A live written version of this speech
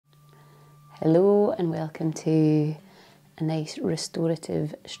Hello and welcome to a nice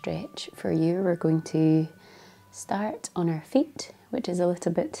restorative stretch for you. We're going to start on our feet, which is a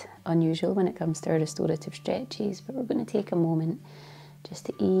little bit unusual when it comes to our restorative stretches, but we're going to take a moment just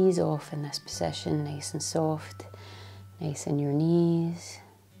to ease off in this position, nice and soft, nice in your knees.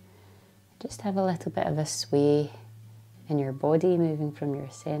 Just have a little bit of a sway in your body, moving from your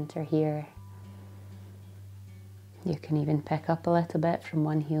center here. You can even pick up a little bit from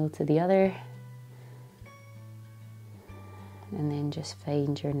one heel to the other. And then just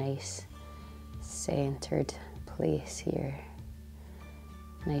find your nice centered place here.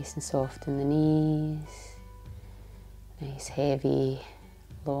 Nice and soft in the knees. Nice heavy,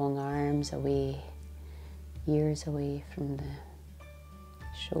 long arms away, ears away from the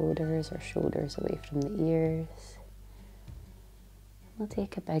shoulders, or shoulders away from the ears. We'll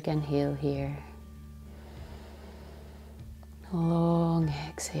take a big inhale here. A long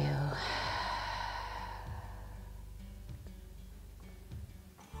exhale.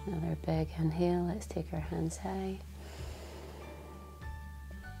 Another big inhale. Let's take our hands high.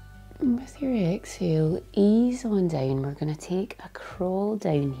 And with your exhale, ease on down. We're going to take a crawl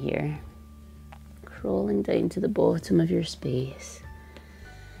down here. Crawling down to the bottom of your space.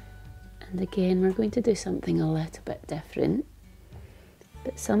 And again, we're going to do something a little bit different.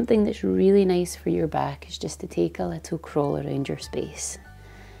 But something that's really nice for your back is just to take a little crawl around your space.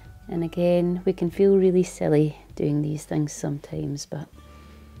 And again, we can feel really silly doing these things sometimes, but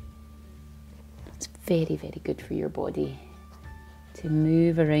it's very, very good for your body to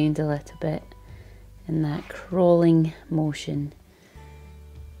move around a little bit in that crawling motion.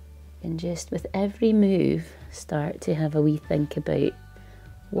 And just with every move, start to have a wee think about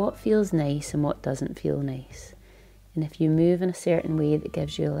what feels nice and what doesn't feel nice. And if you move in a certain way that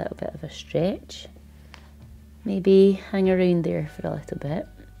gives you a little bit of a stretch, maybe hang around there for a little bit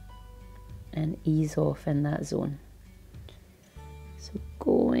and ease off in that zone. So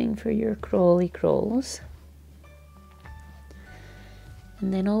going for your crawly crawls.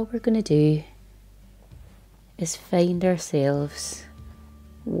 And then all we're going to do is find ourselves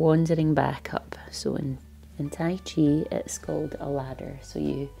wandering back up. So in Tai Chi, it's called a ladder. So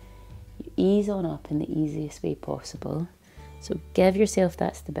you ease on up in the easiest way possible. So give yourself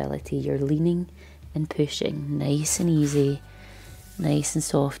that stability. You're leaning and pushing, nice and easy, nice and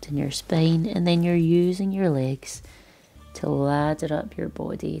soft in your spine. And then you're using your legs to ladder up your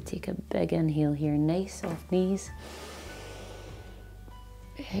body. Take a big inhale here, nice soft knees.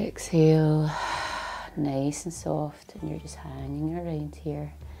 Exhale, nice and soft, and you're just hanging around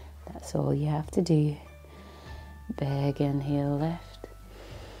here. That's all you have to do. Big inhale, lift.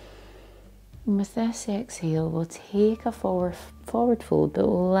 And with this exhale, we'll take a forward fold, but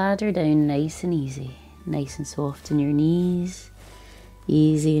we'll ladder down nice and easy. Nice and soft in your knees,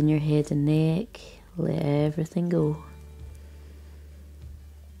 easy in your head and neck. Let everything go.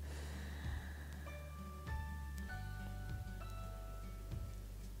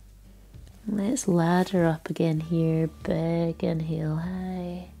 Let's ladder up again here. Big inhale,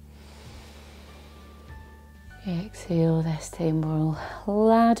 high. Exhale, this time we'll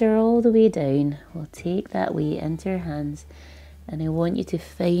ladder all the way down. We'll take that weight into your hands, and I want you to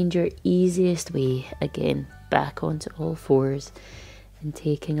find your easiest way again back onto all fours and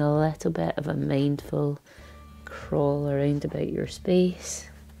taking a little bit of a mindful crawl around about your space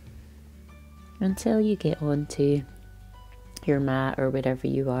until you get onto your mat or wherever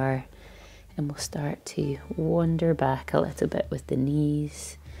you are, and we'll start to wander back a little bit with the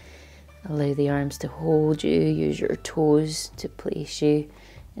knees. Allow the arms to hold you, use your toes to place you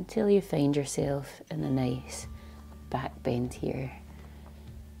until you find yourself in a nice back bend here.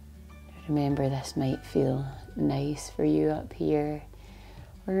 Remember, this might feel nice for you up here,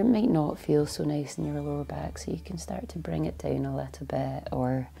 or it might not feel so nice in your lower back, so you can start to bring it down a little bit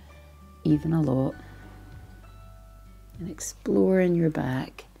or even a lot. And explore in your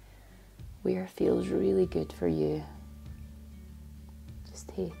back where feels really good for you. Just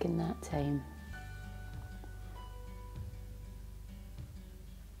taking that time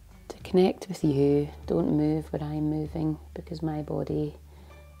to connect with you. Don't move where I'm moving, because my body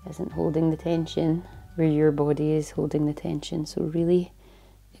isn't holding the tension where your body is holding the tension. So really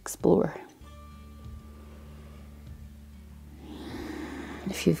explore.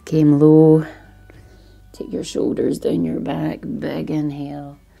 If you've came low, take your shoulders down your back, big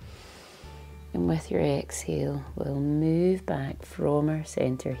inhale. And with your exhale, we'll move back from our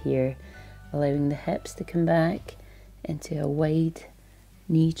center here, allowing the hips to come back into a wide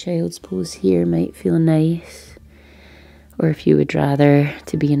knee child's pose here. Might feel nice. Or if you would rather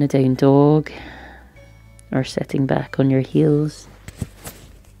to be in a down dog or sitting back on your heels,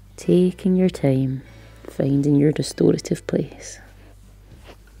 taking your time, finding your restorative place.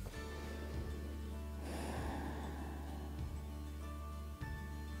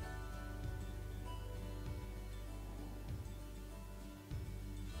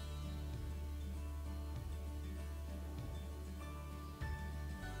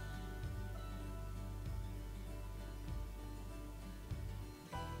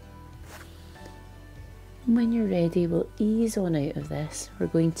 When you're ready, we'll ease on out of this. We're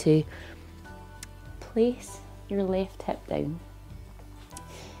going to place your left hip down,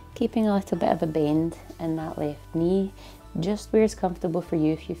 keeping a little bit of a bend in that left knee, just where it's comfortable for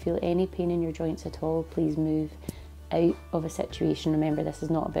you. If you feel any pain in your joints at all, please move out of a situation. Remember, this is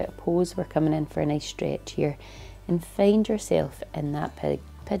not about a pose. We're coming in for a nice stretch here. And find yourself in that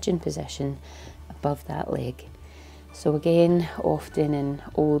pigeon position above that leg. So again, often in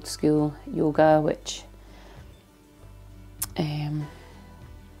old school yoga, which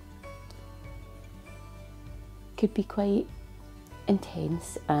could be quite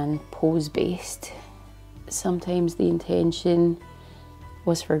intense and pose based, sometimes the intention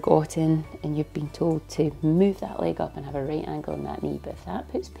was forgotten and you've been told to move that leg up and have a right angle in that knee, but if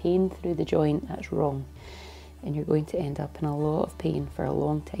that puts pain through the joint, that's wrong, and you're going to end up in a lot of pain for a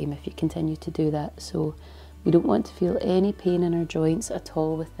long time if you continue to do that. So we don't want to feel any pain in our joints at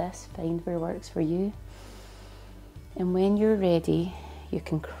all with this. Find where works for you. And when you're ready, you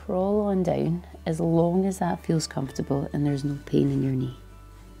can crawl on down as long as that feels comfortable and there's no pain in your knee.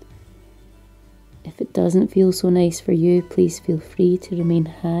 If it doesn't feel so nice for you, please feel free to remain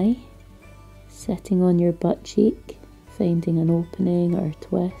high, sitting on your butt cheek, finding an opening or a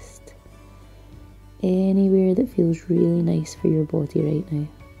twist, anywhere that feels really nice for your body right now.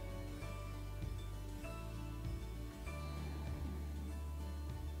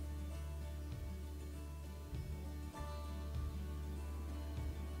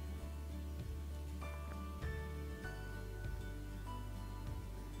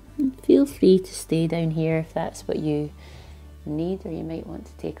 Feel free to stay down here if that's what you need, or you might want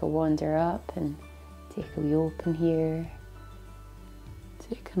to take a wander up and take a wee open here.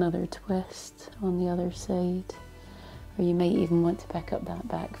 Take another twist on the other side, or you might even want to pick up that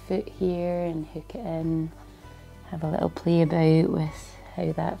back foot here and hook it in. Have a little play about with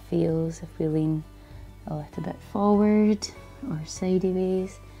how that feels. If we lean a little bit forward or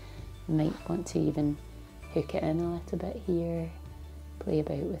sideways, you might want to even hook it in a little bit here. Play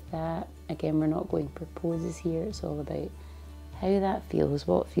about with that. Again, we're not going for poses here. It's all about how that feels,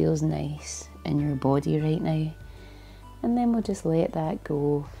 what feels nice in your body right now. And then we'll just let that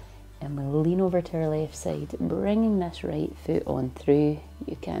go and we'll lean over to our left side, bringing this right foot on through.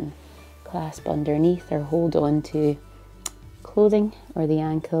 You can clasp underneath or hold on to clothing or the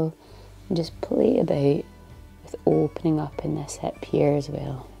ankle and just play about with opening up in this hip here as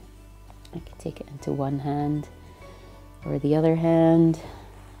well. I can take it into one hand or the other hand,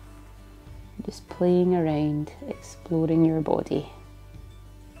 just playing around, exploring your body.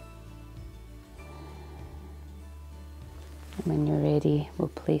 And when you're ready, we'll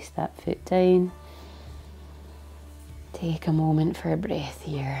place that foot down. Take a moment for a breath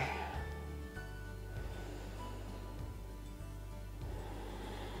here.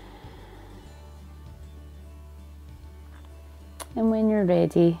 And when you're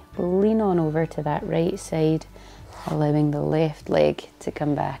ready, we'll lean on over to that right side, allowing the left leg to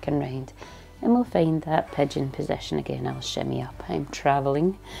come back and round. And we'll find that pigeon position again. I'll shimmy up. I'm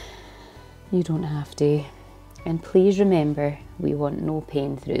traveling. You don't have to. And please remember, we want no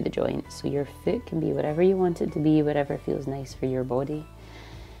pain through the joint. So your foot can be whatever you want it to be, whatever feels nice for your body.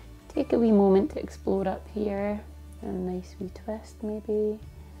 Take a wee moment to explore up here. A nice wee twist maybe.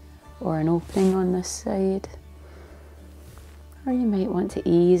 Or an opening on this side. Or you might want to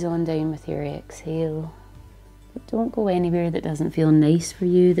ease on down with your exhale. But don't go anywhere that doesn't feel nice for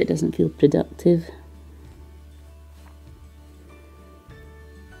you, that doesn't feel productive.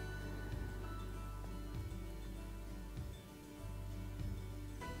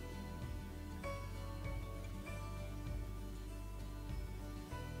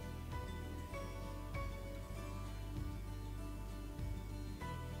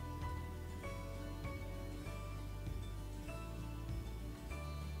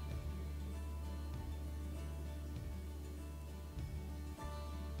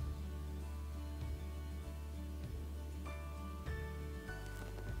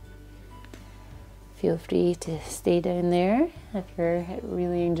 Feel free to stay down there if you're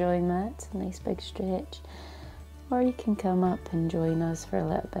really enjoying that. A nice big stretch. Or you can come up and join us for a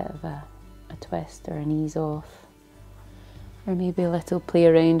little bit of a twist or an ease off. Or maybe a little play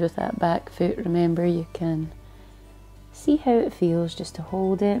around with that back foot. Remember, you can See how it feels just to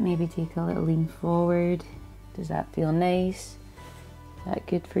hold it. Maybe take a little lean forward. Does that feel nice? Is that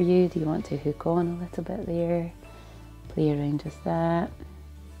good for you? Do you want to hook on a little bit there? Play around with that.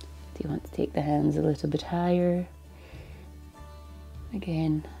 Do you want to take the hands a little bit higher?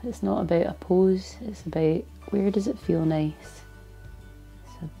 Again, it's not about a pose, it's about where does it feel nice.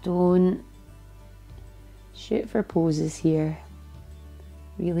 So don't shoot for poses here.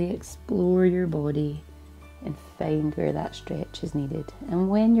 Really explore your body and find where that stretch is needed. And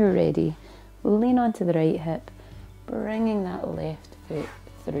when you're ready, we'll lean onto the right hip, bringing that left foot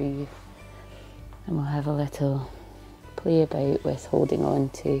through. And we'll have a little play about with holding on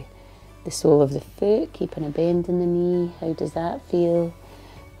to the sole of the foot, keeping a bend in the knee. How does that feel?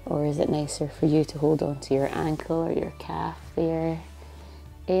 Or is it nicer for you to hold on to your ankle or your calf there?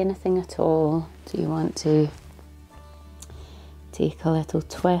 Anything at all. Do you want to take a little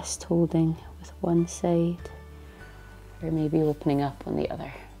twist holding with one side, or maybe opening up on the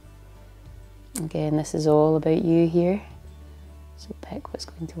other? Again, this is all about you here, so pick what's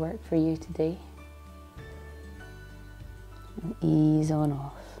going to work for you today and ease on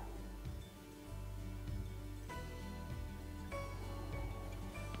off.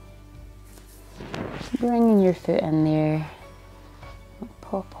 Bringing your foot in there, we'll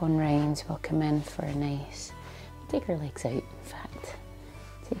pop on rounds, we'll come in for a nice, take our legs out in fact.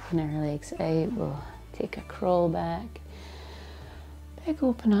 Taking our legs out, we'll take a crawl back. Big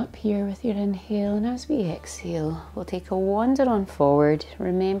open up here with your inhale, and as we exhale, we'll take a wander on forward.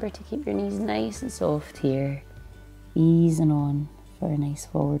 Remember to keep your knees nice and soft here. Easing on for a nice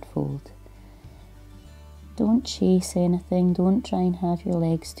forward fold. Don't chase anything, don't try and have your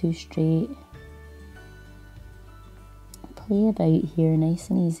legs too straight. Play about here, nice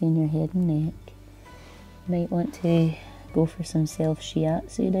and easy in your head and neck. You might want to go for some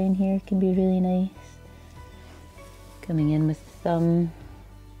self-shiatsu down here, can be really nice. Coming in with the thumb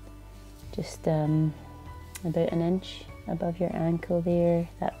just about an inch above your ankle there.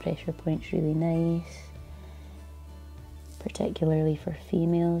 That pressure point's really nice. Particularly for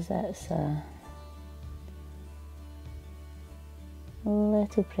females, that's a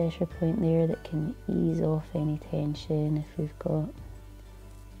little pressure point there that can ease off any tension if we've got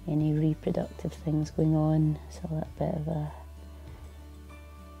any reproductive things going on. So that bit of a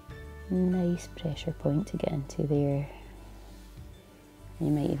nice pressure point to get into there. You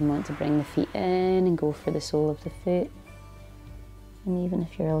might even want to bring the feet in and go for the sole of the foot. And even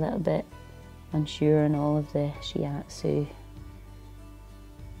if you're a little bit unsure on all of the shiatsu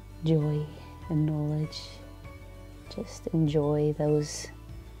joy and knowledge, just enjoy those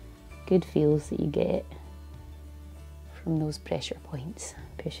good feels that you get from those pressure points,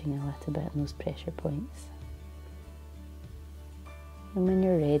 pushing a little bit on those pressure points. And when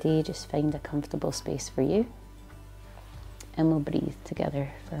you're ready, just find a comfortable space for you, and we'll breathe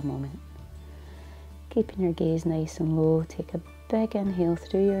together for a moment. Keeping your gaze nice and low, take a big inhale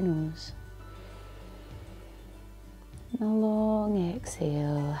through your nose. And a long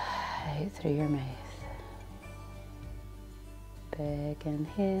exhale out through your mouth. Big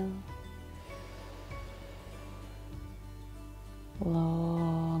inhale.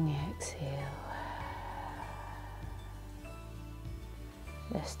 Long exhale.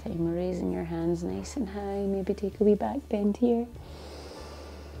 This time raising your hands nice and high, maybe take a wee back bend here.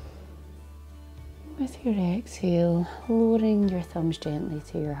 With your exhale, lowering your thumbs gently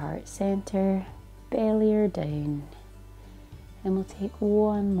to your heart center, belly or down. And we'll take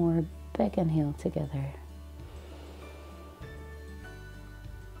one more big inhale together.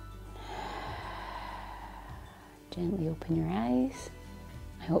 Gently open your eyes.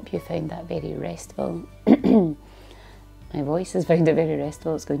 I hope you found that very restful. My voice has found it very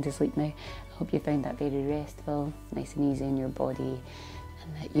restful. It's going to sleep now. I hope you found that very restful, nice and easy in your body,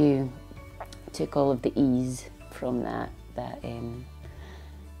 and that you took all of the ease from that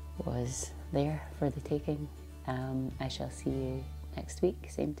was there for the taking. I shall see you next week,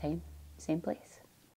 same time, same place.